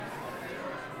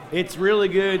It's really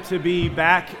good to be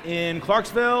back in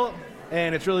Clarksville,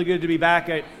 and it's really good to be back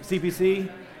at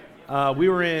CPC.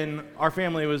 Our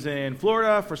family was in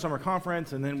Florida for summer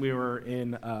conference, and then we were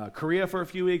in Korea for a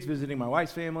few weeks visiting my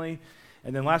wife's family.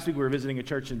 And then last week we were visiting a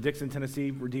church in Dixon,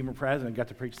 Tennessee, Redeemer Pres, and I got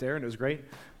to preach there, and it was great.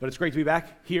 But it's great to be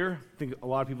back here. I think a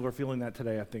lot of people are feeling that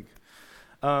today, I think.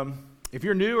 If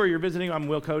you're new or you're visiting, I'm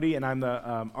Will Cody, and I'm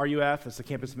the RUF, that's the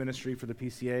campus ministry for the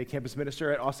PCA, campus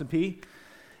minister at Austin Peay.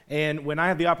 And when I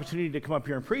have the opportunity to come up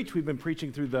here and preach, we've been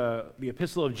preaching through the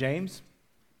Epistle of James,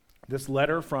 this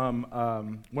letter from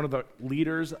one of the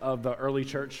leaders of the early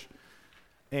church.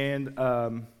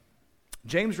 And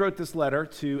James wrote this letter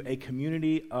to a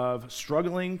community of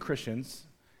struggling Christians,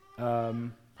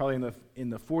 probably in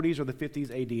the 40s or the 50s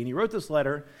AD. And he wrote this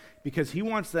letter because he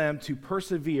wants them to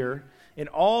persevere in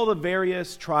all the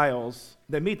various trials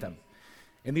that meet them.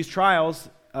 And these trials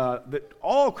that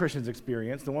all Christians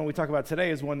experience, the one we talk about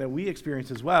today is one that we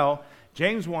experience as well.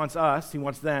 James wants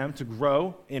them to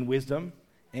grow in wisdom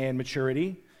and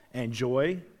maturity and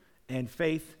joy and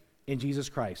faith in Jesus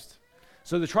Christ.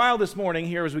 So the trial this morning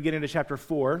here as we get into chapter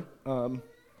 4,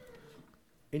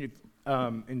 in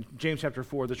James chapter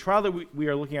 4, the trial that we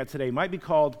are looking at today might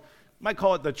call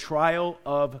it the trial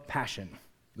of passion.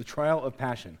 The trial of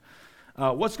passion.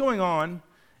 What's going on?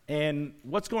 And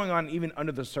what's going on even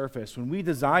under the surface when we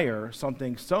desire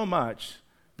something so much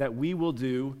that we will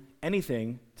do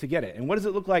anything to get it? And what does it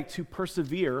look like to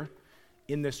persevere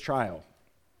in this trial?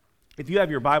 If you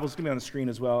have your Bibles, it's going to be on the screen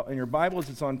as well. In your Bibles,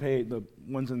 it's on page, the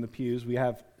ones in the pews,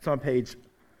 it's on page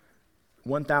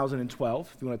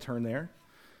 1012, if you want to turn there.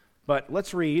 But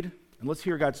let's read, and let's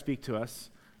hear God speak to us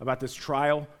about this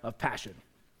trial of passion.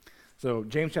 So,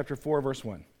 James chapter 4, verse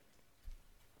 1.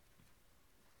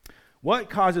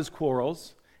 What causes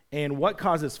quarrels and what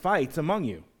causes fights among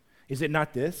you? Is it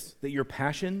not this, that your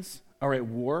passions are at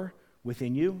war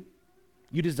within you?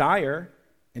 You desire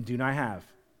and do not have,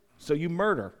 so you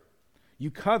murder.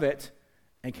 You covet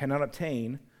and cannot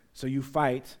obtain, so you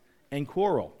fight and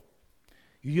quarrel.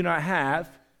 You do not have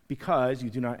because you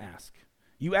do not ask.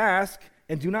 You ask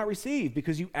and do not receive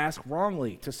because you ask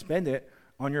wrongly to spend it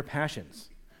on your passions.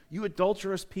 You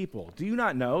adulterous people, do you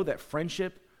not know that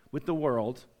friendship with the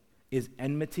world is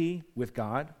enmity with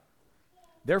God?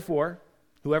 Therefore,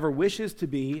 whoever wishes to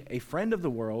be a friend of the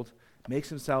world makes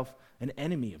himself an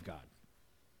enemy of God.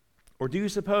 Or do you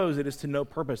suppose it is to no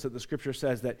purpose that the Scripture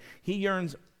says that he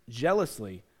yearns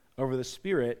jealously over the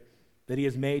Spirit that he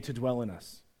has made to dwell in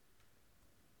us?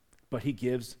 But he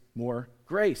gives more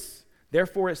grace.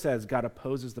 Therefore it says, God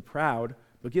opposes the proud,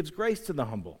 but gives grace to the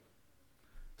humble.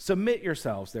 Submit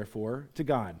yourselves, therefore, to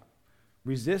God.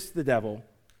 Resist the devil,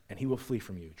 and he will flee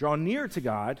from you. Draw near to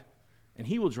God, and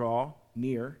he will draw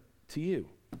near to you.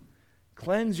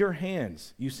 Cleanse your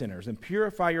hands, you sinners, and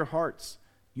purify your hearts,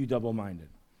 you double-minded.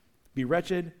 Be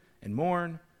wretched, and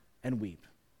mourn, and weep.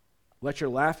 Let your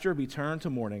laughter be turned to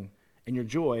mourning, and your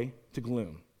joy to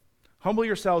gloom. Humble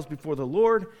yourselves before the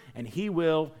Lord, and he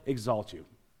will exalt you.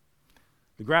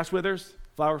 The grass withers,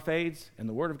 flower fades, and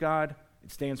the word of God,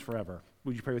 it stands forever.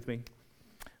 Would you pray with me?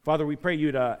 Father, we pray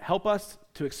you to help us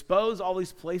to expose all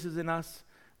these places in us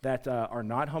that are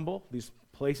not humble, these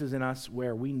places in us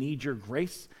where we need your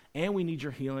grace and we need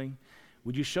your healing.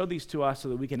 Would you show these to us so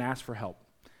that we can ask for help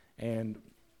and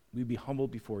we'd be humbled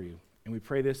before you? And we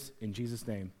pray this in Jesus'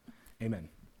 name, amen.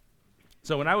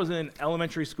 So when I was in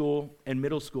elementary school and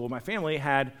middle school, my family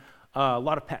had a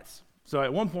lot of pets. So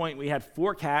at one point we had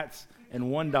 4 cats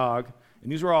and 1 dog,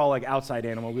 and these were all like outside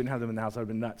animals. We didn't have them in the house. That would have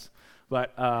been nuts.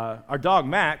 But our dog,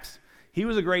 Max, he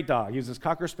was a great dog. He was this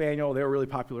Cocker Spaniel. They were really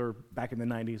popular back in the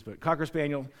 90s. But Cocker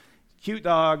Spaniel, cute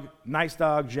dog, nice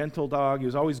dog, gentle dog. He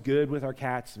was always good with our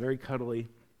cats, very cuddly.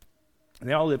 And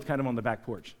they all lived kind of on the back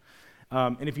porch.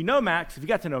 And if you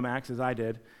got to know Max, as I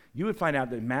did, you would find out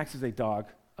that Max is a dog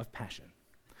of passion.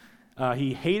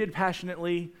 He hated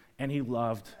passionately, and he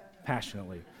loved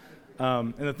passionately.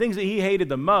 And the things that he hated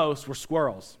the most were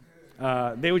squirrels.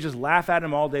 They would just laugh at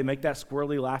him all day, make that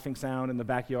squirrely laughing sound in the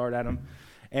backyard at him.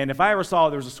 And if I ever saw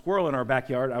there was a squirrel in our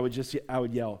backyard, I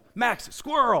would yell, "Max,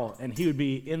 squirrel!" And he would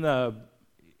be in the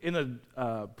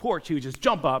porch. He would just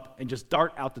jump up and just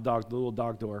dart out the little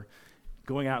dog door,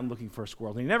 going out and looking for a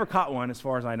squirrel. And he never caught one, as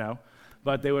far as I know.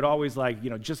 But they would always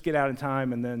just get out in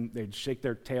time, and then they'd shake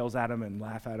their tails at him and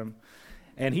laugh at him.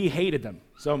 And he hated them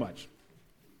so much.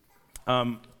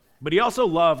 But he also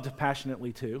loved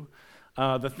passionately too.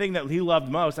 The thing that he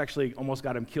loved most actually almost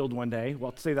got him killed one day.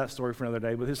 Well, I'll save that story for another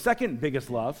day. But his second biggest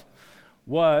love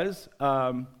was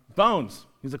Bones.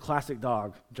 He's a classic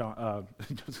dog. John?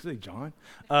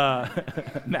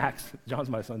 Max. John's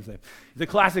my son's name. He's a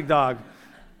classic dog,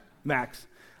 Max.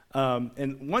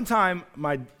 And one time,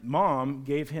 my mom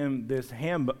gave him this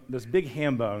big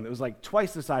ham bone. It was like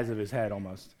twice the size of his head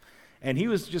almost. And he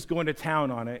was just going to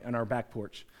town on it on our back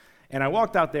porch. And I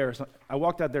walked out there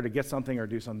to get something or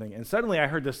do something. And suddenly I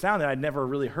heard this sound that I'd never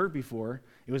really heard before.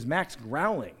 It was Max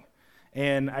growling.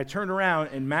 And I turned around,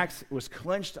 and Max was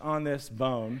clenched on this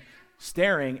bone,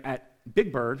 staring at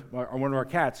Big Bird, or one of our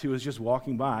cats, who was just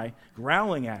walking by,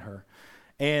 growling at her.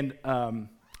 And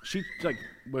she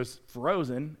was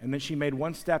frozen, and then she made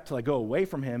one step to go away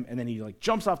from him, and then he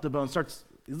jumps off the bone,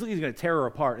 he's going to tear her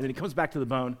apart, and then he comes back to the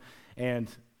bone,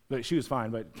 but she was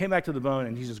fine, but came back to the bone,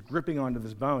 and he's just gripping onto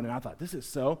this bone, and I thought, this is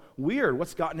so weird.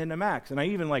 What's gotten into Max? And I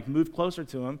even moved closer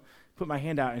to him, put my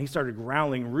hand out, and he started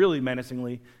growling really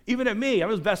menacingly, even at me. I'm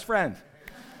his best friend.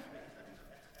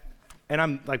 And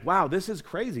I'm like, wow, this is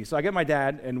crazy. So I get my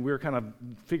dad, and we're kind of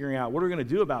figuring out what are we going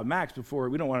to do about Max before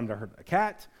we don't want him to hurt a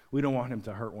cat. We don't want him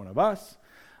to hurt one of us.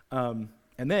 And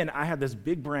then I had this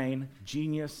big brain,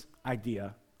 genius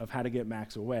idea of how to get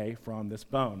Max away from this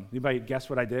bone. Anybody guess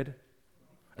what I did?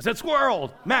 I said,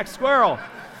 squirrel! Max, squirrel!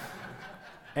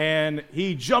 And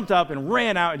he jumped up and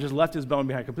ran out and just left his bone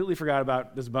behind. Completely forgot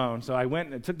about this bone. So I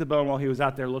went and took the bone while he was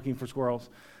out there looking for squirrels.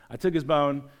 I took his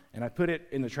bone and I put it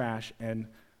in the trash. And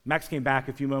Max came back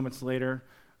a few moments later,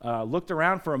 looked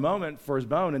around for a moment for his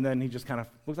bone, and then he just kind of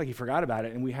looked like he forgot about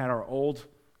it. And we had our old,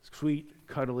 sweet,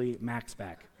 cuddly Max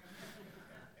back.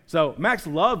 So Max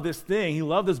loved this thing. He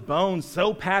loved this bone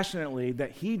so passionately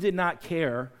that he did not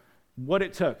care what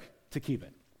it took to keep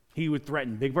it. He would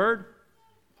threaten Big Bird.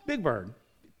 Big Bird.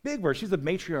 Big Bird, she's the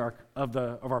matriarch of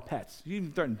our pets. He'd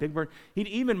even threaten Big Bird.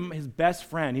 His best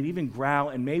friend, he'd even growl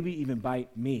and maybe even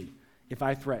bite me if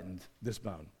I threatened this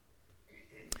bone.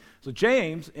 So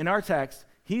James, in our text,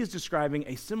 he is describing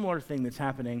a similar thing that's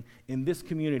happening in this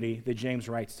community that James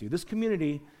writes to. This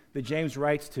community that James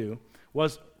writes to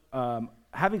was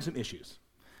having some issues.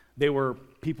 There were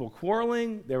people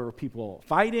quarreling, there were people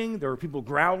fighting, there were people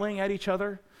growling at each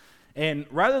other. And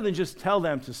rather than just tell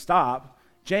them to stop,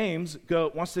 James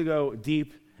wants to go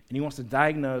deep, and he wants to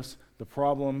diagnose the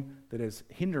problem that is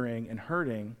hindering and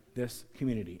hurting this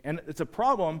community. And it's a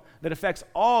problem that affects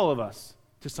all of us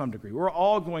to some degree. We're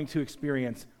all going to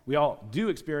experience, we all do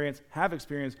experience, have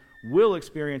experienced, will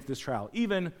experience this trial,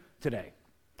 even today.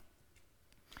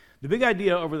 The big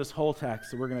idea over this whole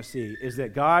text that we're going to see is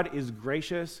that God is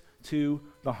gracious to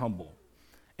the humble.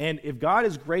 And if God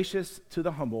is gracious to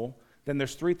the humble, then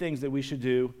there's three things that we should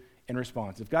do in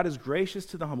response. If God is gracious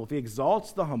to the humble, if he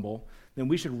exalts the humble, then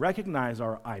we should recognize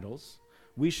our idols,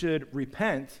 we should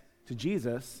repent to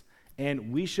Jesus,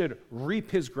 and we should reap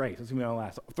his grace. That's going to be my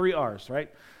last. 3 R's,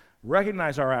 right?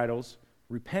 Recognize our idols,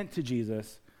 repent to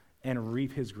Jesus, and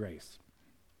reap his grace.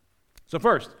 So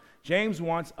first, James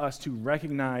wants us to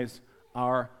recognize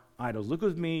our idols. Look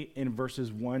with me in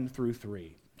verses 1 through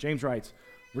 3. James writes,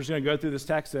 we're just going to go through this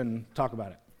text and talk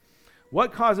about it.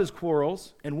 What causes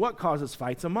quarrels and what causes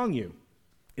fights among you?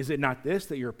 Is it not this,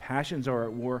 that your passions are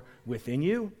at war within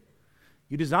you?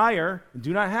 You desire and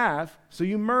do not have, so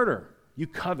you murder. You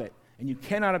covet and you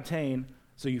cannot obtain,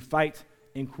 so you fight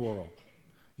and quarrel.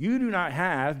 You do not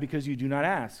have because you do not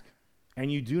ask,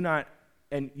 and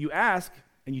you ask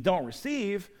and you don't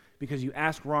receive because you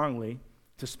ask wrongly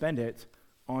to spend it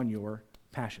on your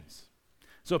passions.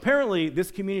 So apparently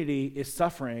this community is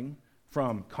suffering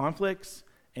from conflicts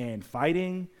and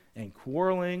fighting and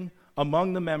quarreling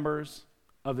among the members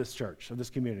of this church, of this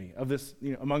community, of this,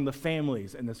 among the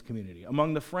families in this community,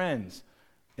 among the friends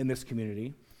in this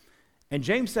community. And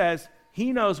James says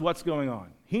he knows what's going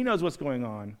on. He knows what's going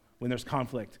on when there's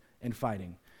conflict and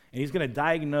fighting. And he's going to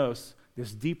diagnose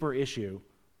this deeper issue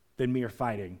than mere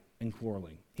fighting and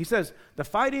quarreling. He says the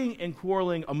fighting and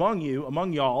quarreling among you,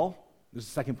 among y'all, this is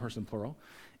second person plural,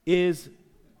 is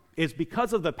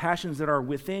because of the passions that are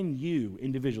within you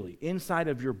individually, inside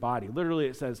of your body. Literally,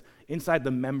 it says inside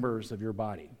the members of your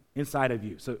body, inside of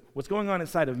you. So what's going on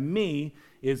inside of me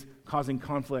is causing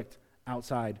conflict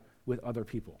outside with other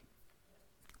people.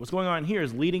 What's going on here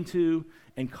is leading to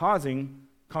and causing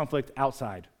conflict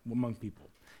outside among people.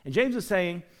 And James is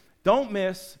saying, don't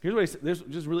miss, here's what he said, this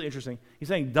is really interesting. He's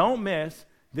saying, don't miss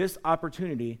this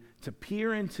opportunity to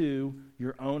peer into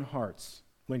your own hearts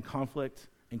when conflict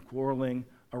and quarreling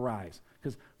arise.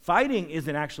 Because fighting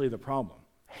isn't actually the problem.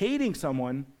 Hating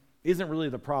someone isn't really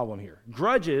the problem here.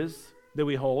 Grudges that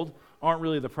we hold aren't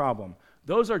really the problem.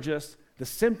 Those are just the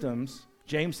symptoms,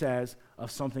 James says, of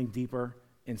something deeper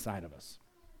inside of us.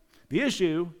 The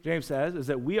issue, James says, is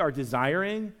that we are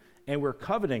desiring and we're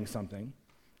coveting something,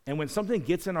 and when something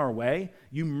gets in our way,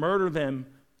 you murder them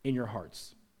in your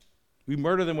hearts. We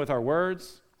murder them with our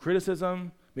words,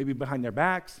 criticism, maybe behind their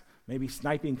backs, maybe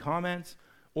sniping comments,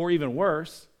 or even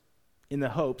worse, in the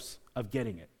hopes of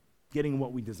getting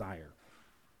what we desire.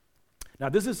 Now,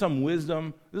 this is some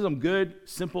wisdom. This is some good,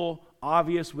 simple,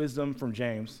 obvious wisdom from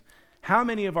James. How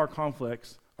many of our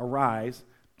conflicts arise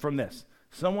from this?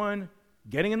 Someone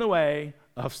getting in the way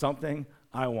of something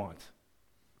I want.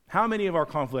 How many of our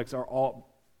conflicts are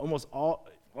almost all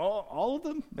of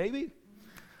them, maybe?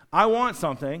 I want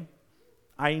something,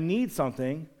 I need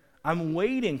something, I'm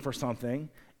waiting for something,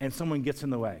 and someone gets in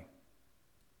the way.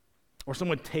 Or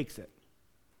someone takes it.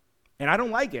 And I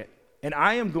don't like it. And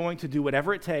I am going to do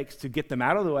whatever it takes to get them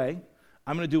out of the way.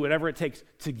 I'm going to do whatever it takes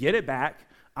to get it back.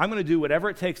 I'm going to do whatever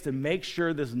it takes to make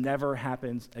sure this never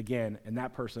happens again, and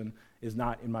that person is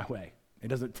not in my way. It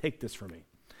doesn't take this from me.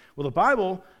 Well, the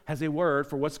Bible has a word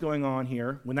for what's going on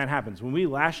here when that happens. When we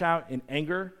lash out in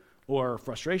anger or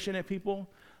frustration at people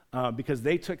because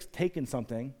they taken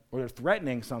something or they're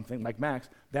threatening something, like Max,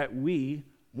 that we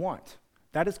want.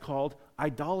 That is called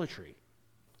idolatry.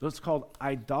 So it's called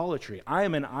idolatry. I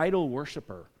am an idol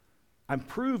worshiper. I'm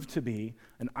proved to be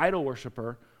an idol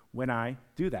worshiper when I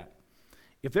do that.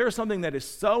 If there is something that is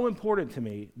so important to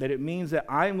me that it means that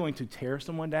I am going to tear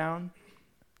someone down,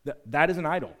 that is an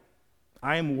idol.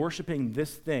 I am worshiping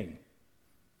this thing.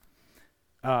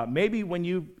 Maybe when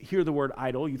you hear the word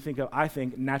idol, I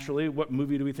think naturally, what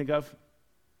movie do we think of?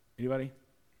 Anybody?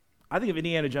 I think of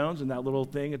Indiana Jones and that little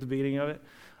thing at the beginning of it.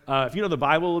 If you know the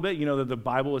Bible a little bit, you know that the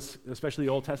Bible, especially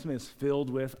the Old Testament, is filled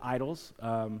with idols.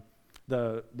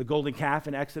 The golden calf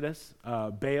in Exodus,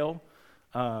 Baal.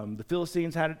 The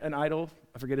Philistines had an idol.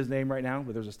 I forget his name right now,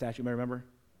 but there's a statue, you may remember.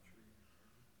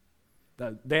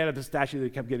 They had a statue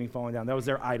that kept getting falling down. That was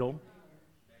their idol.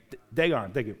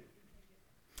 Dagon, thank you.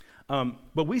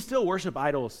 But we still worship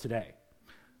idols today.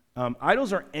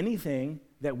 Idols are anything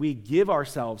that we give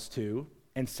ourselves to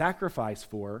and sacrifice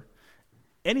for.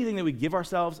 Anything that we give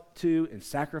ourselves to and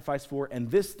sacrifice for, and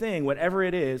this thing, whatever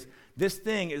it is, this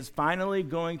thing is finally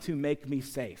going to make me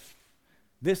safe.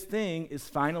 This thing is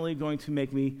finally going to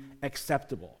make me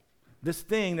acceptable. This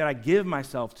thing that I give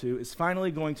myself to is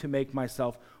finally going to make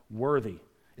myself worthy.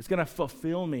 It's going to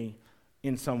fulfill me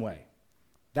in some way.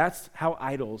 That's how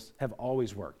idols have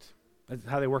always worked. That's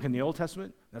how they work in the Old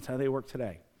Testament. That's how they work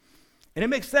today. And it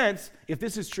makes sense if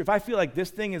this is true. If I feel like this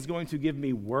thing is going to give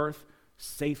me worth,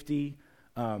 safety,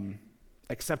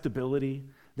 acceptability,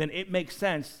 then it makes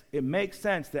sense. It makes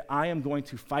sense that I am going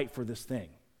to fight for this thing.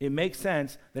 It makes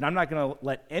sense that I'm not going to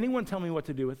let anyone tell me what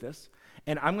to do with this,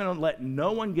 and I'm going to let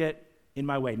no one get in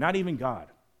my way, not even God.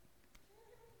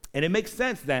 And it makes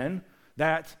sense then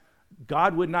that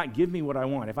God would not give me what I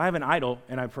want. If I have an idol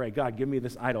and I pray, God, give me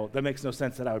this idol, that makes no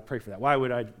sense that I would pray for that. Why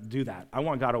would I do that? I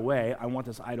want God away. I want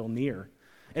this idol near.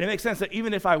 And it makes sense that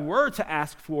even if I were to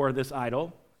ask for this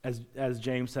idol, as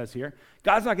James says here,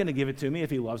 God's not going to give it to me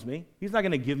if he loves me. He's not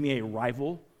going to give me a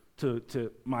rival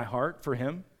to my heart for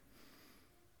him.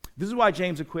 This is why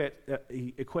James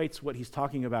equates what he's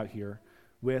talking about here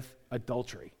with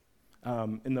adultery.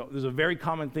 There's a very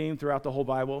common theme throughout the whole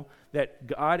Bible that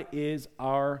God is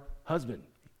our husband.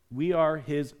 We are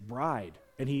his bride,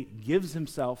 and he gives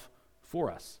himself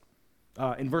for us.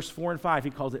 In verse 4 and 5,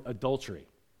 he calls it adultery.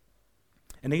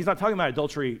 And he's not talking about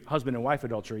adultery, husband and wife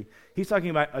adultery. He's talking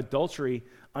about adultery,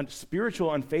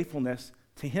 spiritual unfaithfulness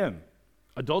to him.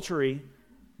 Adultery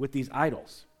with these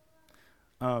idols.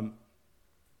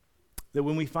 That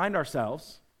when we find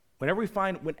ourselves, whenever we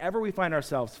find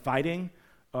ourselves fighting,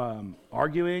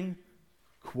 arguing,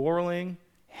 quarreling,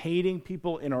 hating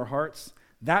people in our hearts,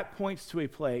 that points to a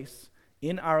place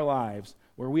in our lives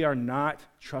where we are not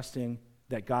trusting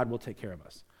that God will take care of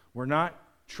us. We're not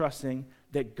trusting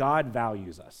that God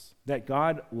values us, that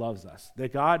God loves us,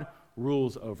 that God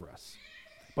rules over us.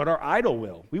 But our idol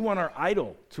will. We want our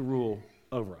idol to rule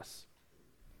over us.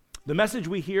 The message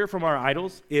we hear from our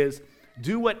idols is,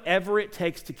 do whatever it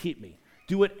takes to keep me.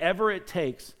 Do whatever it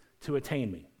takes to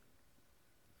attain me.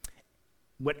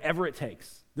 Whatever it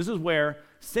takes. This is where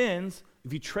sins,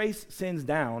 if you trace sins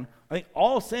down, I think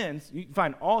all sins, you can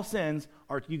find all sins,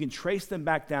 you can trace them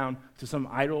back down to some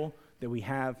idol that we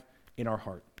have in our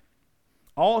heart.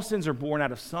 All sins are born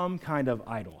out of some kind of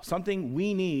idol, something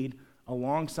we need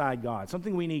alongside God,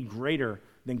 something we need greater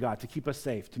than God to keep us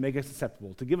safe, to make us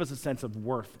acceptable, to give us a sense of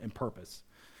worth and purpose.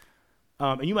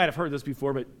 And you might have heard this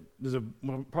before, but there's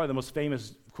probably the most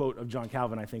famous quote of John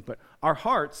Calvin, I think, but our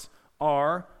hearts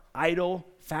are idol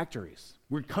factories.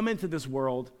 We come into this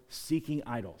world seeking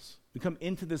idols. We come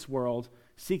into this world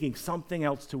seeking something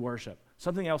else to worship,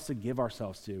 something else to give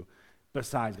ourselves to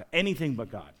besides God, anything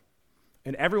but God.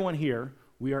 And everyone here,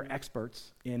 we are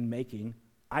experts in making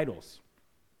idols.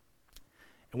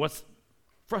 And what's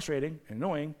frustrating and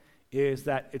annoying is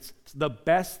that it's the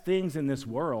best things in this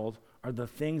world are the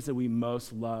things that we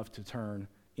most love to turn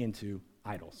into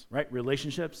idols, right?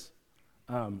 Relationships,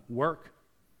 work,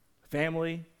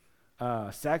 family,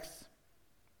 sex,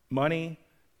 money,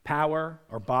 power,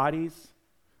 our bodies.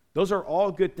 Those are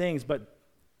all good things, but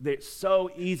it's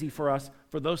so easy for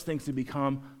those things to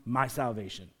become my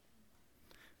salvation.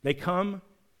 They come,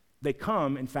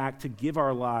 in fact, to give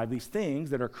our lives, these things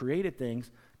that are created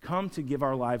things, come to give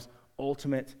our lives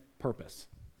ultimate purpose.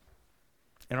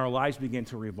 And our lives begin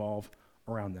to revolve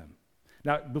around them.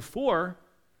 Now, before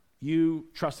you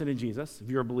trusted in Jesus, if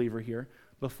you're a believer here,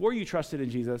 before you trusted in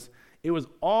Jesus, it was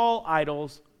all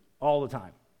idols all the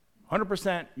time.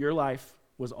 100% your life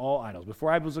was all idols.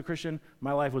 Before I was a Christian,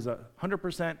 my life was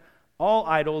 100% all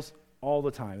idols all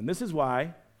the time. And this is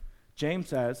why James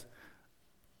says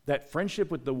that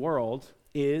friendship with the world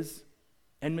is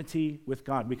enmity with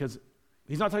God, because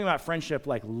he's not talking about friendship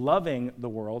like loving the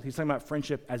world. He's talking about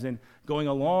friendship as in going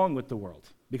along with the world,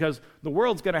 because the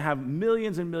world's going to have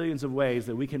millions and millions of ways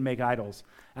that we can make idols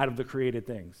out of the created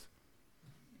things.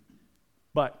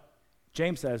 But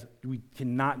James says we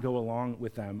cannot go along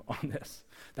with them on this.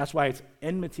 That's why it's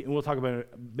enmity, and we'll talk about in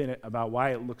a minute about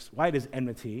why it is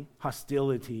enmity,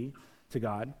 hostility to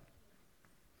God.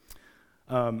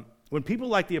 When people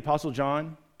like the Apostle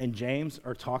John and James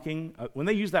are talking, when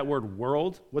they use that word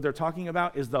world, what they're talking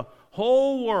about is the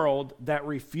whole world that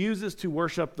refuses to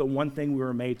worship the one thing we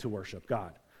were made to worship,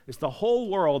 God. It's the whole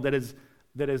world that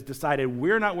has decided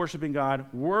we're not worshiping God,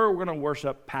 we're going to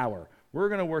worship power. We're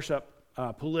going to worship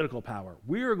political power.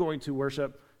 We are going to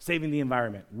worship saving the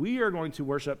environment. We are going to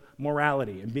worship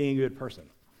morality and being a good person.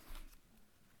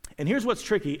 And here's what's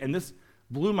tricky, and this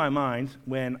blew my mind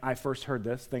when I first heard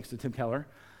this, thanks to Tim Keller.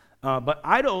 But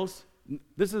idols,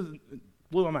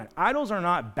 blew my mind. Idols are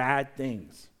not bad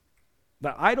things.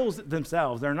 The idols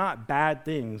themselves, they're not bad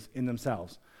things in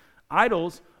themselves.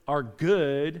 Idols are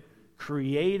good,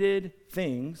 created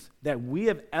things that we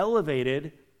have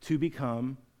elevated to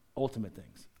become ultimate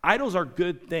things. Idols are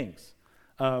good things.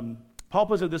 Paul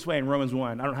puts it this way in Romans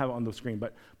 1. I don't have it on the screen,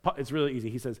 but it's really easy.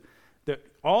 He says that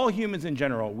all humans in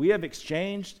general, we have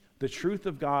exchanged the truth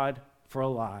of God for a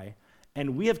lie,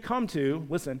 and we have come to,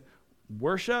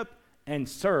 worship and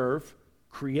serve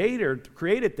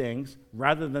created things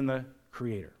rather than the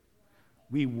Creator.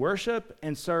 We worship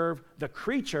and serve the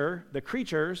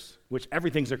creatures, which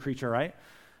everything's a creature, right?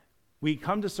 We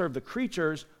come to serve the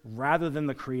creatures rather than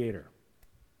the Creator.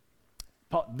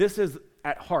 This is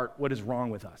at heart what is wrong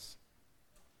with us.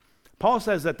 Paul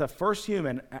says that the first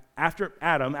human, after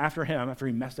Adam, after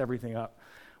he messed everything up,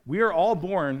 we are all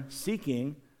born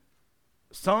seeking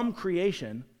some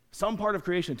creation, some part of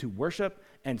creation to worship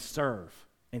and serve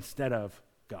instead of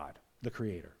God, the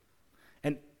Creator.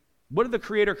 And what did the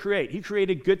Creator create? He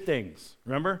created good things.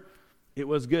 Remember? It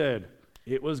was good.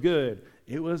 It was good.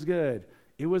 It was good.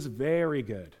 It was very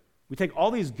good. We take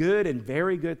all these good and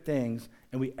very good things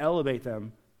and we elevate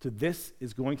them to this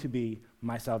is going to be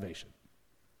my salvation.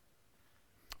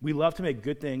 We love to make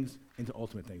good things into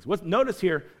ultimate things. Notice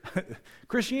here,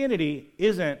 Christianity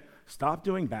isn't stop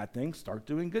doing bad things, start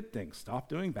doing good things. Stop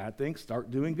doing bad things,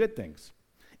 start doing good things.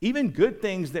 Even good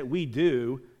things that we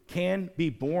do can be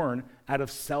born out of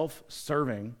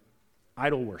self-serving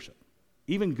idol worship.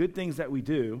 Even good things that we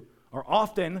do are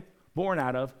often born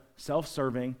out of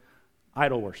self-serving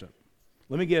idol worship.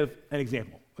 Let me give an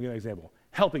example.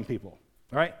 Helping people,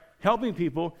 all right? Helping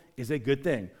people is a good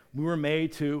thing. We were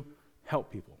made to help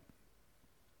people.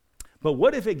 But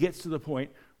what if it gets to the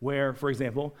point where, for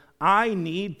example, I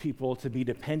need people to be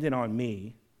dependent on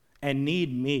me and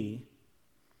need me,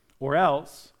 or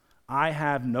else I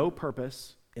have no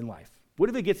purpose in life? What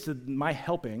if it gets to my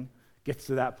helping gets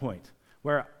to that point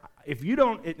where if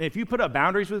you put up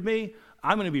boundaries with me,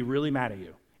 I'm going to be really mad at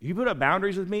you. If you put up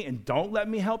boundaries with me and don't let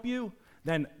me help you,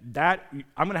 then I'm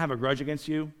going to have a grudge against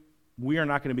you. We are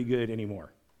not going to be good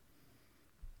anymore.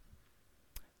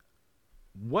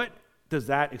 What does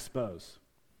that expose?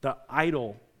 The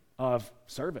idol of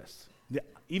service.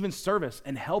 Even service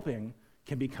and helping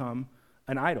can become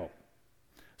an idol.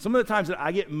 Some of the times that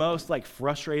I get most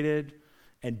frustrated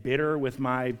and bitter with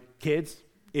my kids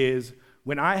is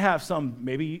when I have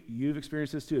maybe you've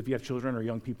experienced this too, if you have children or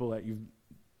young people that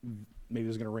maybe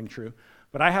this is going to ring true,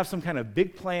 but I have some kind of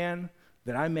big plan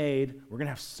that I made. We're going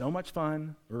to have so much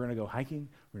fun. We're going to go hiking.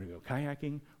 We're going to go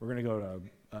kayaking. We're going to go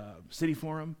to City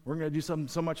Forum. We're going to do something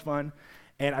so much fun.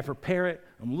 And I prepare it.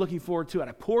 I'm looking forward to it.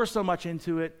 I pour so much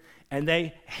into it, and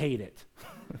they hate it.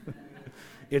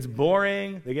 It's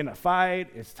boring. They get in a fight.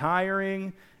 It's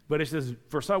tiring. But it's just,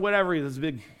 for some whatever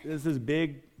reason, this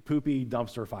big poopy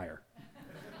dumpster fire.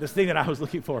 This thing that I was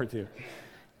looking forward to.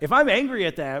 If I'm angry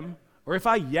at them or if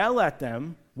I yell at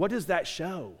them, what does that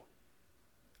show?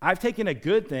 I've taken a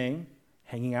good thing,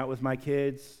 hanging out with my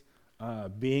kids,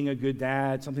 being a good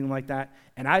dad, something like that,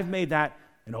 and I've made that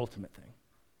an ultimate thing.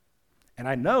 And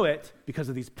I know it because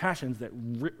of these passions that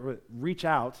reach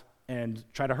out and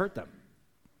try to hurt them.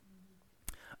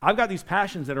 I've got these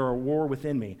passions that are a war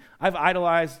within me. I've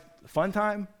idolized fun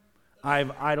time.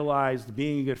 I've idolized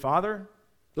being a good father.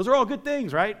 Those are all good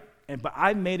things, right? But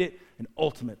I've made it an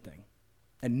ultimate thing.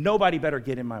 And nobody better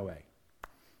get in my way.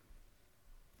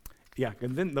 Yeah,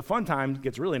 and then the fun time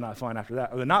gets really not fun after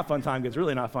that. Or the not fun time gets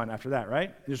really not fun after that,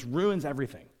 right? It just ruins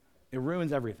everything. It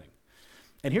ruins everything.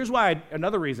 And here's why,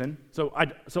 another reason. So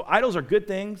idols are good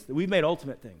things that we've made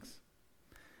ultimate things.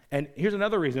 And here's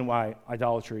another reason why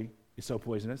idolatry is so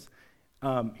poisonous.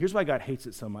 Here's why God hates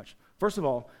it so much. First of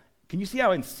all, can you see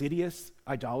how insidious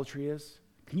idolatry is?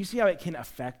 Can you see how it can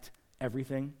affect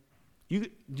everything? Do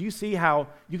you see how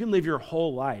you can live your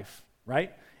whole life,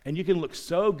 right? And you can look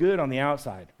so good on the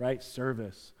outside, right?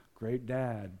 Service, great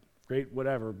dad, great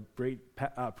whatever, great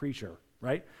preacher,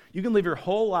 right? You can live your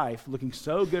whole life looking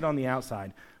so good on the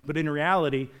outside, but in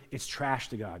reality, it's trash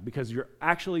to God because you're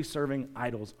actually serving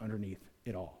idols underneath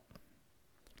it all.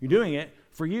 You're doing it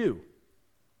for you.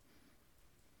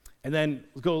 And then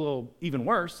let's go a little even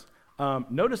worse.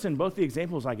 Notice in both the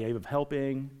examples I gave of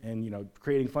helping and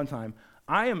creating fun time,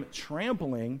 I am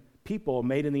trampling people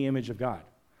made in the image of God.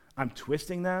 I'm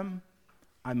twisting them.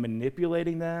 I'm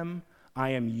manipulating them. I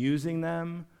am using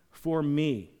them for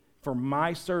me, for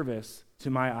my service to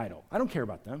my idol. I don't care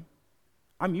about them.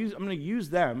 I'm going to use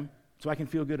them so I can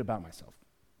feel good about myself.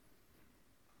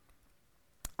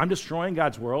 I'm destroying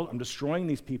God's world. I'm destroying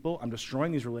these people. I'm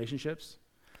destroying these relationships.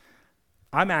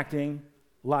 I'm acting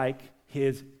like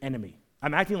his enemy.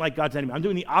 I'm acting like God's enemy. I'm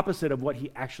doing the opposite of what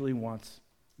he actually wants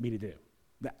me to do,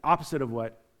 the opposite of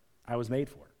what I was made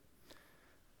for.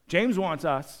 James wants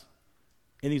us,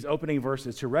 in these opening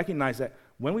verses, to recognize that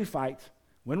when we fight,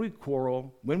 when we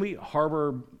quarrel, when we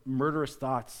harbor murderous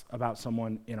thoughts about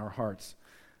someone in our hearts,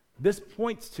 this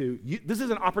points to, this is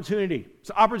an opportunity. It's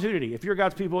an opportunity. If you're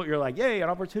God's people, you're like, yay, an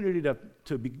opportunity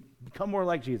to become more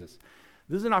like Jesus.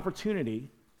 This is an opportunity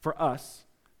for us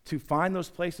to find those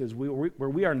places where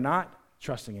we are not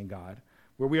trusting in God,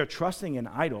 where we are trusting in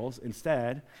idols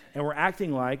instead, and we're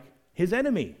acting like his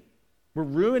enemy. We're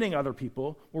ruining other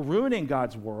people. We're ruining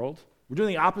God's world. We're doing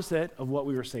the opposite of what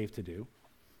we were saved to do.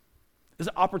 There's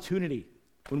an opportunity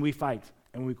when we fight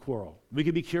and we quarrel. We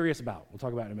could be curious about. We'll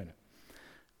talk about it in a minute.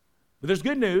 But there's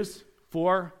good news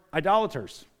for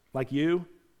idolaters like you,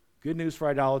 good news for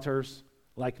idolaters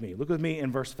like me. Look with me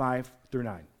in verse 5 through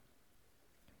 9.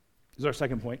 This is our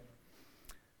second point.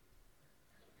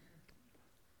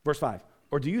 Verse 5.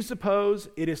 Or do you suppose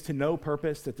it is to no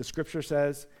purpose that the scripture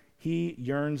says he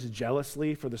yearns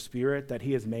jealously for the Spirit that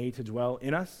he has made to dwell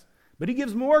in us? But he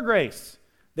gives more grace.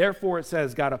 Therefore it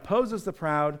says, God opposes the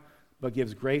proud, but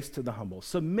gives grace to the humble.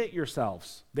 Submit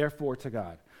yourselves, therefore, to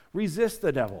God. Resist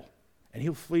the devil, and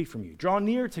he'll flee from you. Draw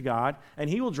near to God, and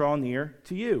he will draw near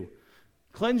to you.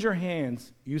 Cleanse your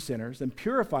hands, you sinners, and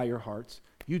purify your hearts,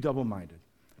 you double-minded.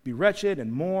 Be wretched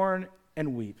and mourn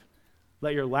and weep.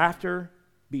 Let your laughter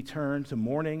be turned to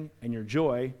mourning and your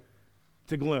joy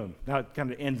to gloom. Now it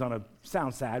kind of ends on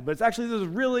sounds sad, but this is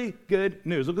really good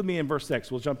news. Look with me in verse 6.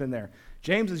 We'll jump in there.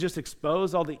 James has just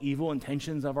exposed all the evil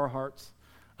intentions of our hearts.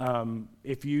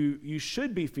 If you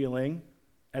should be feeling,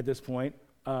 at this point,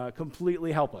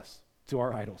 completely helpless to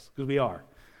our idols, because we are.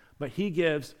 But he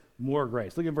gives more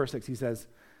grace. Look at verse 6. He says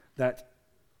that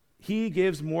he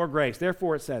gives more grace.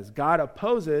 Therefore it says, God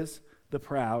opposes the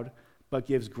proud, but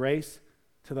gives grace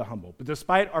to the humble. But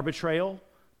despite our betrayal,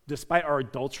 despite our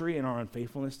adultery and our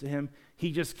unfaithfulness to him,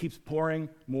 he just keeps pouring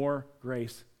more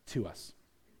grace to us.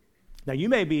 Now you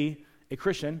may be a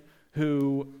Christian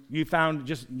who you're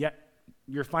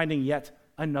finding yet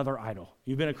another idol.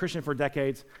 You've been a Christian for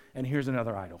decades, and here's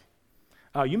another idol.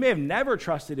 You may have never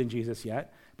trusted in Jesus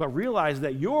yet, but realize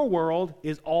that your world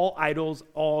is all idols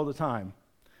all the time.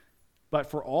 But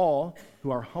for all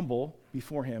who are humble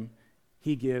before him,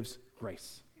 he gives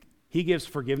grace. He gives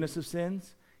forgiveness of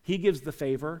sins. He gives the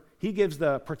favor. He gives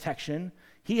the protection.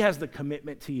 He has the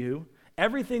commitment to you.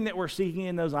 Everything that we're seeking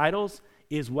in those idols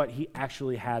is what he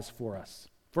actually has for us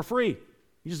for free.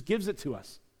 He just gives it to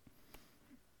us.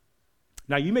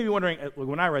 Now, you may be wondering,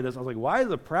 when I read this, I was like, why is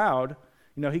the proud,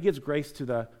 he gives grace to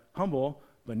the humble,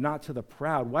 but not to the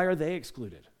proud. Why are they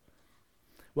excluded?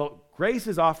 Well, grace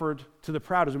is offered to the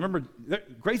proud. Remember,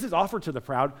 grace is offered to the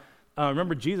proud.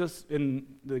 Remember Jesus in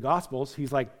the Gospels,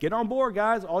 he's like, get on board,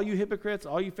 guys, all you hypocrites,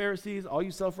 all you Pharisees, all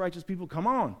you self-righteous people, come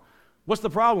on. What's the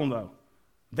problem, though?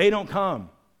 They don't come.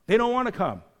 They don't want to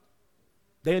come.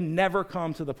 They never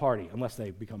come to the party unless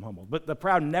they become humbled. But the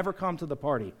proud never come to the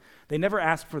party. They never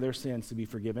ask for their sins to be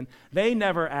forgiven. They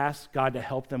never ask God to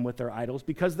help them with their idols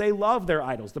because they love their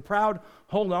idols. The proud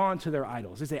hold on to their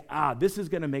idols. They say, this is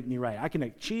going to make me right. I can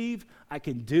achieve, I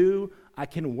can do, I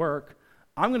can work.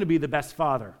 I'm going to be the best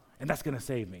father, and that's going to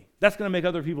save me. That's going to make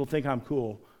other people think I'm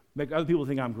cool, make other people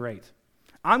think I'm great.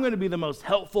 I'm going to be the most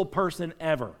helpful person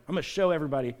ever. I'm going to show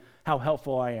everybody how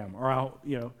helpful I am, or how,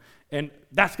 and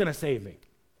that's going to save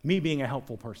me being a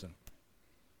helpful person.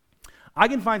 I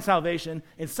can find salvation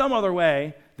in some other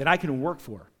way that I can work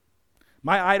for.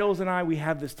 My idols and I, we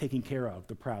have this taken care of,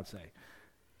 the proud say.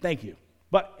 Thank you.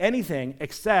 But anything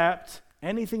except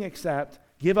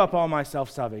give up all my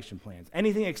self-salvation plans.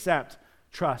 Anything except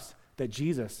trust that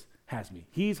Jesus has me.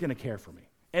 He's going to care for me.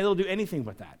 And they'll do anything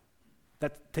but that.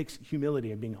 That takes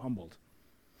humility and being humbled.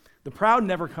 The proud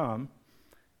never come,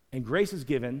 and grace is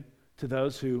given to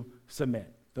those who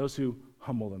submit, those who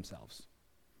humble themselves.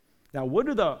 Now, what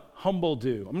do the humble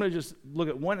do? I'm going to just look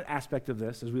at one aspect of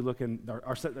this as we look in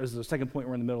this is the second point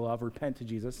we're in the middle of, repent to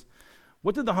Jesus.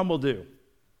 What did the humble do?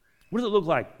 What does it look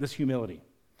like, this humility?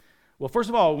 Well, first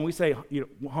of all, when we say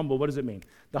humble, what does it mean?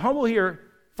 The humble here,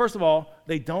 first of all,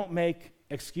 they don't make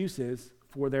excuses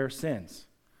for their sins.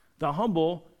 The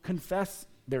humble confess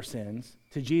their sins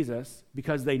to Jesus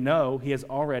because they know he has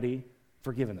already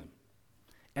forgiven them.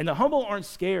 And the humble aren't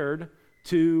scared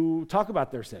to talk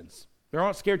about their sins. They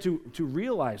aren't scared to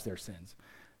realize their sins.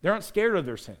 They aren't scared of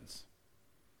their sins.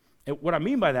 And what I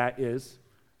mean by that is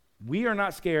we are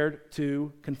not scared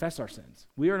to confess our sins.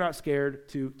 We are not scared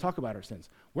to talk about our sins.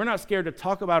 We're not scared to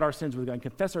talk about our sins with God and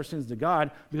confess our sins to God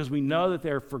because we know that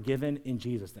they're forgiven in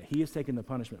Jesus, that he has taken the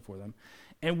punishment for them.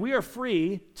 And we are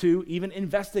free to even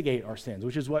investigate our sins,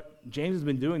 which is what James has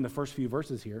been doing the first few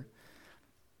verses here.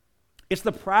 It's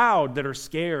the proud that are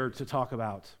scared to talk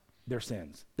about their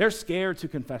sins. They're scared to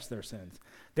confess their sins.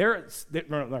 They're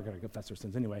not going to confess their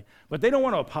sins anyway, but they don't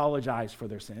want to apologize for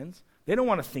their sins. They don't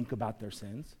want to think about their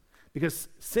sins because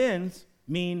sins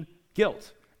mean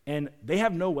guilt, and they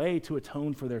have no way to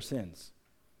atone for their sins.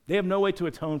 They have no way to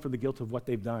atone for the guilt of what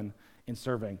they've done in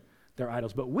serving their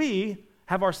idols. But we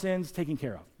have our sins taken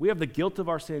care of. We have the guilt of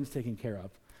our sins taken care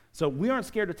of. So we aren't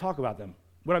scared to talk about them.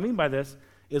 What I mean by this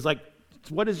is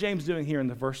what is James doing here in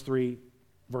the first 3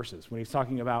 verses when he's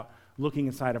talking about looking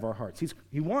inside of our hearts? He's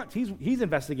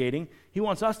investigating. He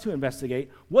wants us to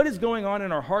investigate what is going on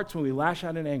in our hearts when we lash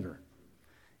out in anger.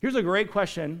 Here's a great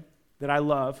question that I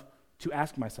love to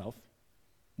ask myself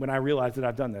when I realize that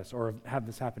I've done this or have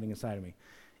this happening inside of me.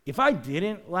 If I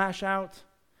didn't lash out,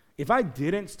 if I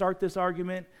didn't start this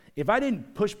argument, if I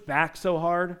didn't push back so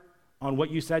hard on what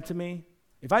you said to me,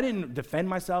 if I didn't defend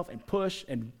myself and push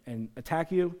and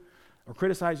attack you or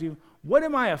criticize you, what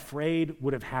am I afraid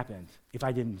would have happened if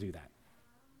I didn't do that?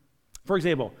 For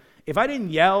example, if I didn't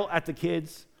yell at the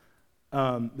kids,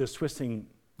 this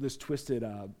twisted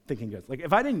thinking goes. Like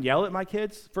if I didn't yell at my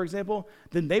kids, for example,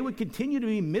 then they would continue to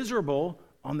be miserable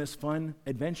on this fun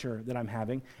adventure that I'm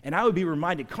having, and I would be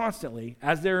reminded constantly,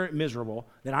 as they're miserable,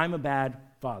 that I'm a bad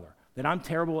father, that I'm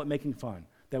terrible at making fun,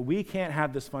 that we can't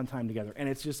have this fun time together, and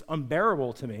it's just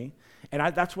unbearable to me,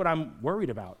 and that's what I'm worried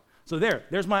about. So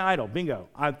there's my idol, bingo.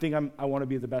 I think I want to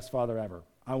be the best father ever.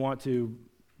 I want to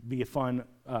be have fun.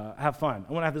 I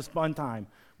want to have this fun time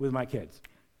with my kids.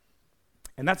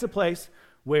 And that's a place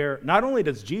where not only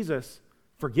does Jesus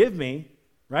forgive me,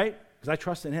 right? Because I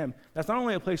trust in him. That's not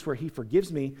only a place where he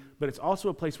forgives me, but it's also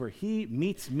a place where he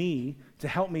meets me to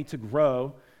help me to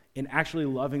grow in actually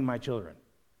loving my children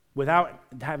without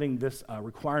having this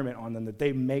requirement on them that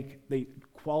they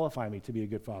qualify me to be a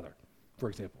good father, for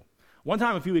example. One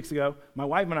time a few weeks ago, my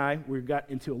wife and I, we got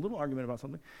into a little argument about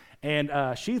something,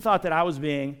 and she thought that I was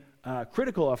being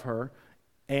critical of her,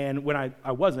 and when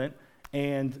I wasn't,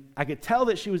 and I could tell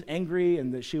that she was angry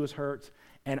and that she was hurt,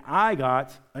 and I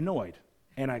got annoyed.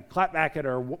 And I clapped back at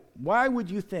her, why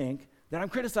would you think that I'm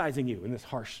criticizing you in this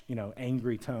harsh,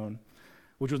 angry tone,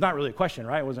 which was not really a question,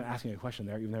 right? I wasn't asking a question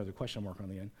there, even though there was a question mark on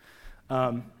the end.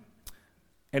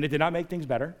 And it did not make things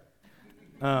better.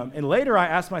 And later I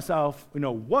asked myself,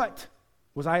 what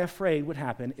was I afraid would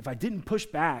happen if I didn't push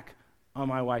back on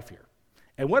my wife here?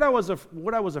 And what I was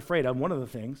afraid of, one of the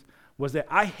things, was that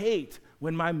I hate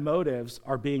when my motives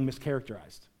are being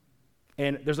mischaracterized.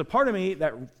 And there's a part of me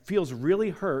that feels really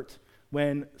hurt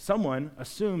when someone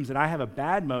assumes that I have a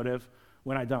bad motive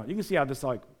when I don't. You can see how this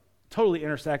totally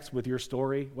intersects with your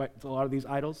story. A lot of these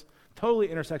idols totally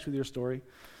intersects with your story.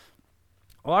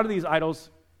 A lot of these idols,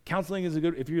 counseling is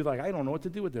if you're like, I don't know what to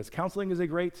do with this. Counseling is a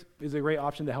great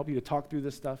option to help you to talk through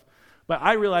this stuff. But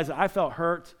I realized that I felt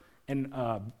hurt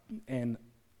and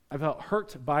felt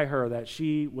hurt by her that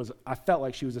I felt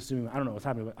like she was assuming, I don't know what's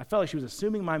happening, but I felt like she was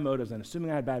assuming my motives and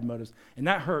assuming I had bad motives, and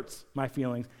that hurts my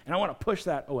feelings, and I want to push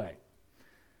that away.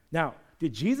 Now,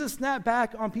 did Jesus snap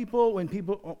back on people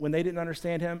when they didn't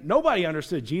understand him? Nobody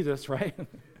understood Jesus, right?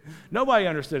 Nobody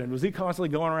understood him. Was he constantly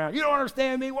going around, you don't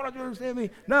understand me, why don't you understand me?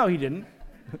 No, he didn't.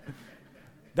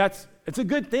 It's a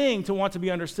good thing to want to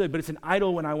be understood, but it's an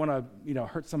idol when I want to,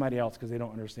 hurt somebody else because they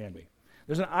don't understand me.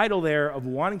 There's an idol there of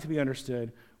wanting to be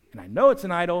understood, and I know it's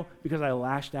an idol because I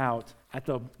lashed out at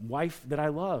the wife that I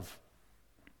love.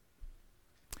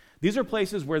 These are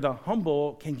places where the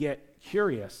humble can get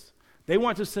curious. They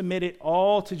want to submit it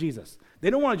all to Jesus. They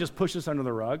don't want to just push this under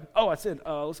the rug. Oh, I said,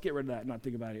 let's get rid of that and not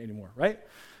think about it anymore, right?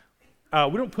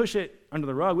 We don't push it under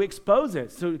the rug. We expose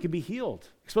it so it can be healed.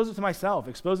 Expose it to myself.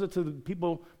 Expose it to the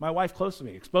people, my wife close to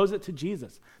me. Expose it to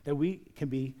Jesus, that we can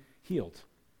be healed.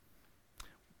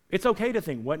 It's okay to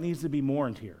think, what needs to be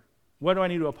mourned here? What do I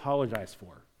need to apologize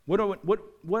for? What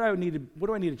do I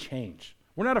need to change?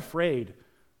 We're not afraid.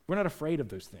 We're not afraid of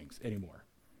those things anymore.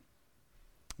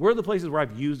 Where are the places where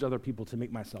I've used other people to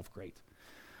make myself great?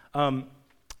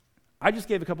 I just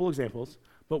gave a couple examples,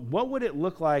 but what would it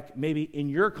look like maybe in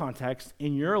your context,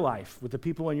 in your life, with the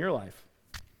people in your life?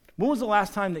 When was the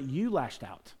last time that you lashed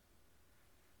out?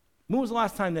 When was the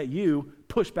last time that you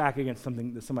pushed back against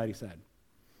something that somebody said?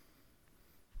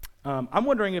 I'm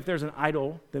wondering if there's an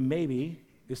idol that maybe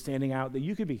is standing out that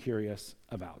you could be curious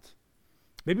about.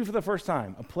 Maybe for the first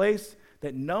time, a place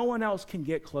that no one else can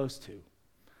get close to.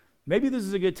 Maybe this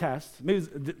is a good test, maybe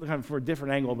it's kind of for a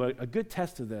different angle, but a good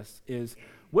test of this is,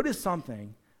 what is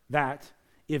something that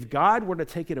if God were to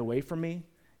take it away from me,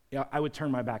 I would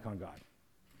turn my back on God?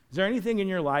 Is there anything in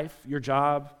your life, your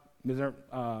job, is there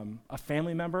a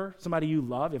family member, somebody you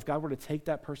love, if God were to take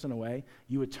that person away,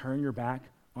 you would turn your back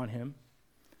on him?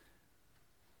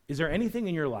 Is there anything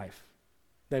in your life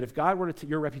that if God were to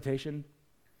your reputation,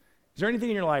 is there anything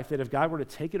in your life that if God were to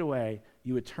take it away,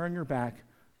 you would turn your back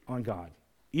on God?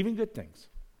 Even good things.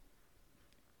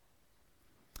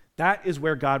 That is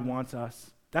where God wants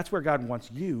us. That's where God wants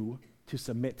you to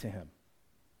submit to him,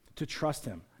 to trust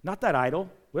him. Not that idol.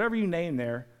 Whatever you name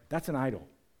there, that's an idol.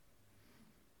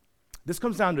 This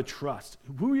comes down to trust.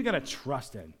 Who are you going to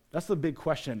trust in? That's the big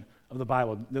question of the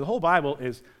Bible. The whole Bible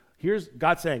is, here's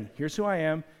God saying, here's who I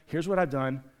am, here's what I've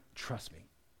done, trust me.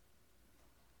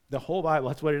 The whole Bible,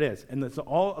 that's what it is. And it's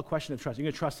all a question of trust. You're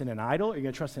going to trust in an idol? Are you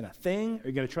going to trust in a thing? Are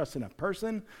you going to trust in a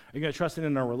person? Are you going to trust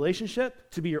in a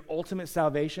relationship to be your ultimate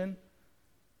salvation,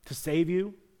 to save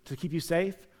you, to keep you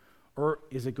safe? Or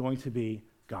is it going to be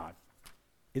God?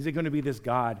 Is it going to be this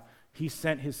God? He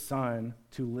sent his son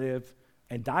to live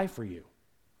and die for you.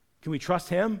 Can we trust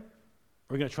him? Or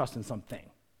are we going to trust in something?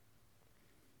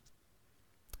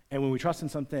 And when we trust in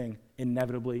something,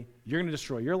 inevitably, you're going to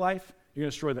destroy your life. You're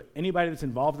going to destroy anybody that's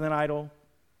involved in that idol.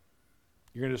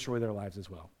 You're going to destroy their lives as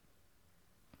well.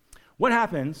 What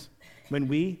happens when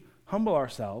we humble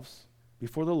ourselves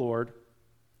before the Lord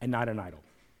and not an idol?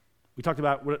 We talked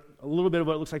about a little bit of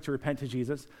what it looks like to repent to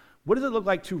Jesus. What does it look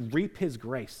like to reap his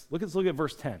grace? Let's look at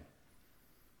verse 10. This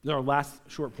is our last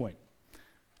short point.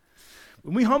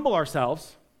 When we humble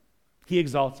ourselves, he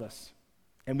exalts us,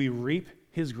 and we reap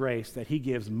his grace that he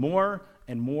gives more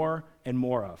and more and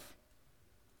more of.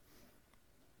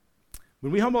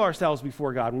 When we humble ourselves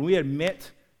before God, when we admit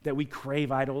that we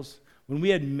crave idols, when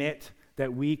we admit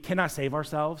that we cannot save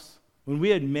ourselves, when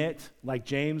we admit, like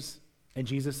James and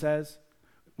Jesus says,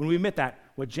 when we admit that,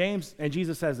 what James and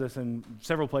Jesus says this in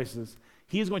several places,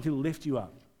 he is going to lift you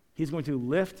up. He's going to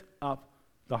lift up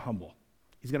the humble.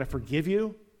 He's going to forgive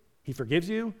you. He forgives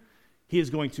you. He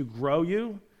is going to grow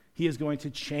you. He is going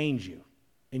to change you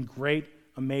in great,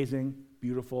 amazing,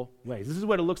 beautiful ways. This is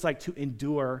what it looks like to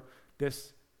endure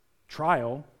this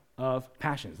trial of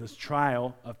passions, this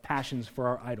trial of passions for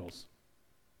our idols.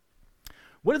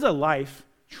 What does a life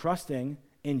trusting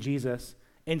in Jesus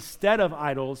instead of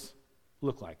idols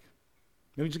look like?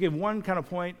 Let me just give one kind of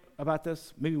point about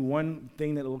this, maybe one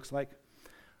thing that it looks like.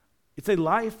 It's a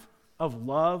life of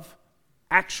love,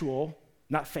 actual,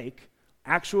 not fake,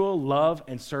 actual love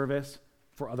and service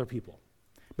for other people.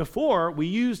 Before, we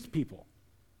used people.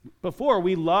 Before,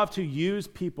 we loved to use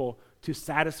people to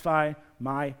satisfy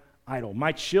my idol.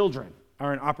 My children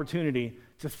are an opportunity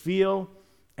to feel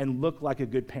and look like a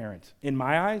good parent. In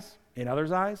my eyes, in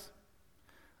others' eyes.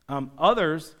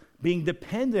 Others being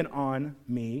dependent on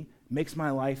me makes my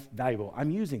life valuable.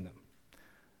 I'm using them.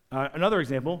 Another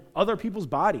example, other people's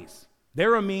bodies.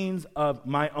 They're a means of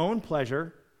my own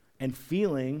pleasure and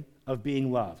feeling of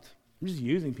being loved. I'm just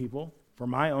using people for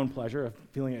my own pleasure of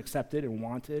feeling accepted and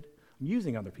wanted. I'm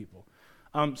using other people.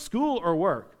 School or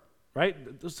work.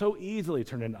 right? They're so easily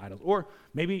turned into idols. Or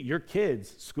maybe your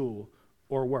kids' school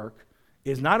or work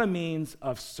is not a means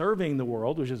of serving the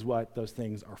world, which is what those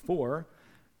things are for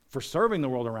serving the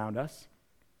world around us.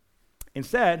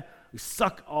 Instead, we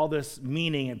suck all this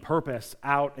meaning and purpose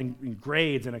out and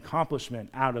grades and accomplishment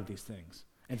out of these things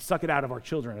and suck it out of our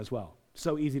children as well.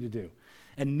 So easy to do.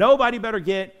 And nobody better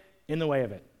get in the way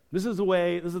of it. This is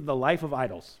the life of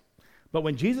idols. But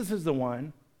when Jesus is the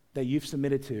one that you've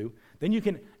submitted to, then you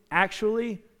can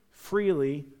actually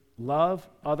freely love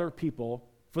other people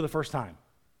for the first time.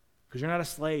 Because you're not a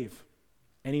slave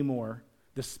anymore.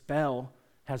 The spell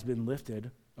has been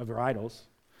lifted of your idols.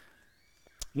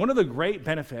 One of the great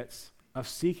benefits of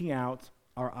seeking out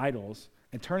our idols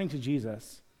and turning to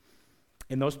Jesus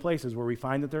in those places where we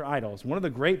find that they're idols, one of the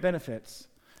great benefits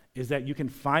is that you can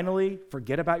finally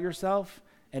forget about yourself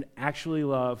and actually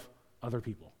love other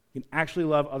people. You can actually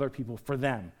love other people for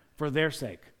them, for their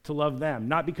sake, to love them,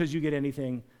 not because you get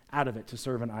anything out of it to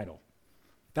serve an idol.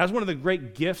 That's one of the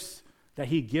great gifts that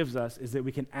he gives us, is that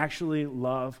we can actually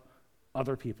love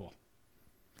other people.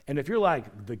 And if you're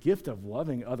like, the gift of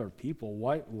loving other people,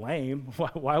 what lame,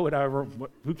 why would I ever,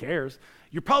 who cares?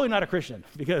 You're probably not a Christian,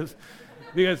 because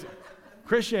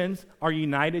Christians are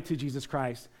united to Jesus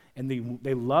Christ, and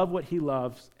they love what he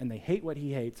loves, and they hate what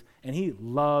he hates, and he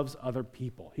loves other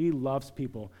people. He loves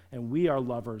people, and we are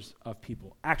lovers of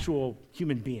people, actual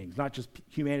human beings, not just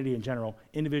humanity in general,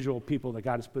 individual people that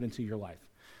God has put into your life.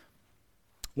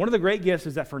 One of the great gifts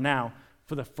is that for now,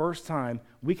 for the first time,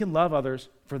 we can love others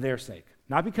for their sake.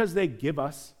 Not because they give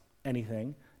us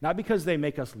anything, not because they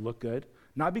make us look good,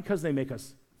 not because they make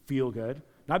us feel good,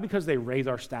 not because they raise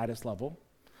our status level.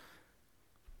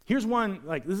 Here's one,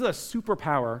 this is a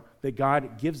superpower that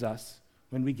God gives us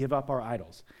when we give up our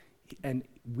idols. And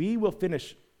we will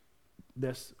finish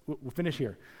this, we'll finish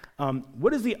here.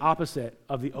 What is the opposite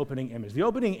of the opening image? The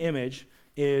opening image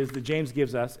that James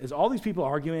gives us is all these people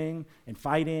arguing and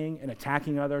fighting and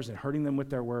attacking others and hurting them with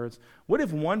their words. What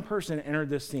if one person entered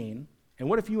this scene, and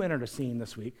what if you entered a scene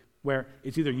this week where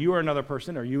it's either you or another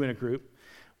person or you in a group?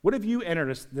 What if you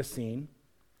entered this scene,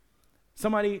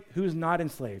 somebody who's not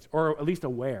enslaved or at least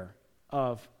aware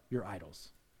of your idols?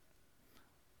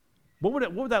 What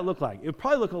would that look like? It would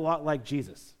probably look a lot like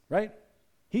Jesus, right?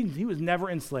 He was never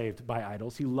enslaved by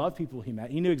idols. He loved people he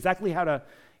met. He knew exactly how to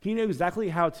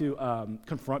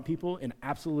confront people in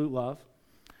absolute love.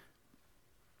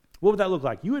 What would that look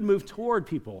like? You would move toward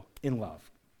people in love.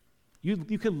 You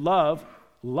could love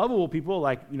lovable people,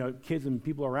 like kids and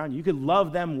people around you. You could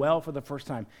love them well for the first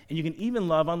time, and you can even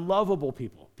love unlovable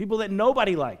people that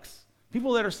nobody likes,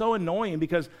 people that are so annoying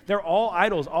because they're all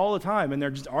idols all the time, and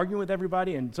they're just arguing with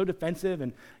everybody and so defensive,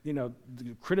 and the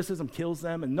criticism kills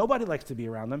them, and nobody likes to be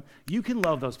around them. You can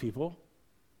love those people.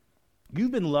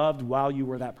 You've been loved while you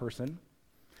were that person.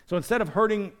 So instead of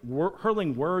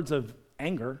hurling words of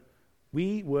anger,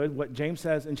 we would, what James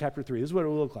says in chapter 3, this is what it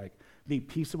will look like: be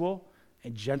peaceable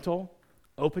and gentle,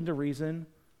 open to reason,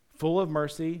 full of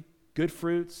mercy, good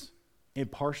fruits,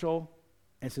 impartial,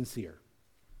 and sincere.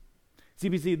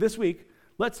 CBC, this week,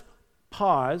 let's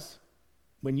pause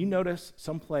when you notice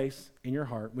someplace in your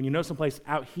heart, when you know someplace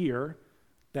out here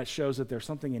that shows that there's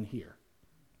something in here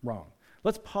wrong.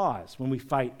 Let's pause when we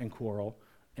fight and quarrel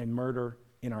and murder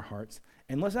in our hearts,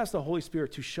 and let's ask the Holy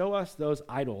Spirit to show us those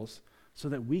idols so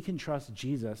that we can trust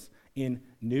Jesus in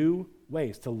new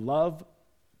ways, to love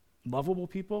lovable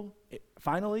people,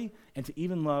 finally, and to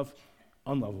even love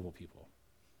unlovable people.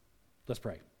 Let's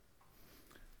pray.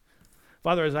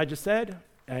 Father, as I just said,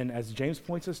 and as James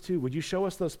points us to, would you show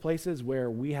us those places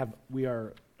where we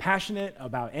are passionate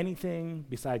about anything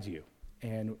besides you,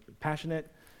 and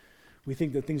passionate, we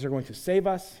think that things are going to save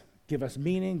us, give us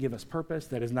meaning, give us purpose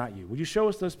that is not you. Would you show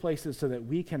us those places so that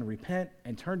we can repent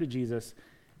and turn to Jesus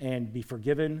and be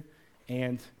forgiven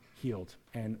and healed?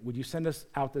 And would you send us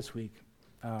out this week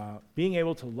being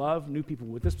able to love new people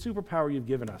with this superpower you've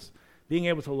given us, being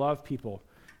able to love people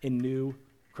in new,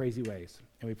 crazy ways.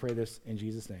 And we pray this in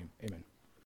Jesus' name. Amen.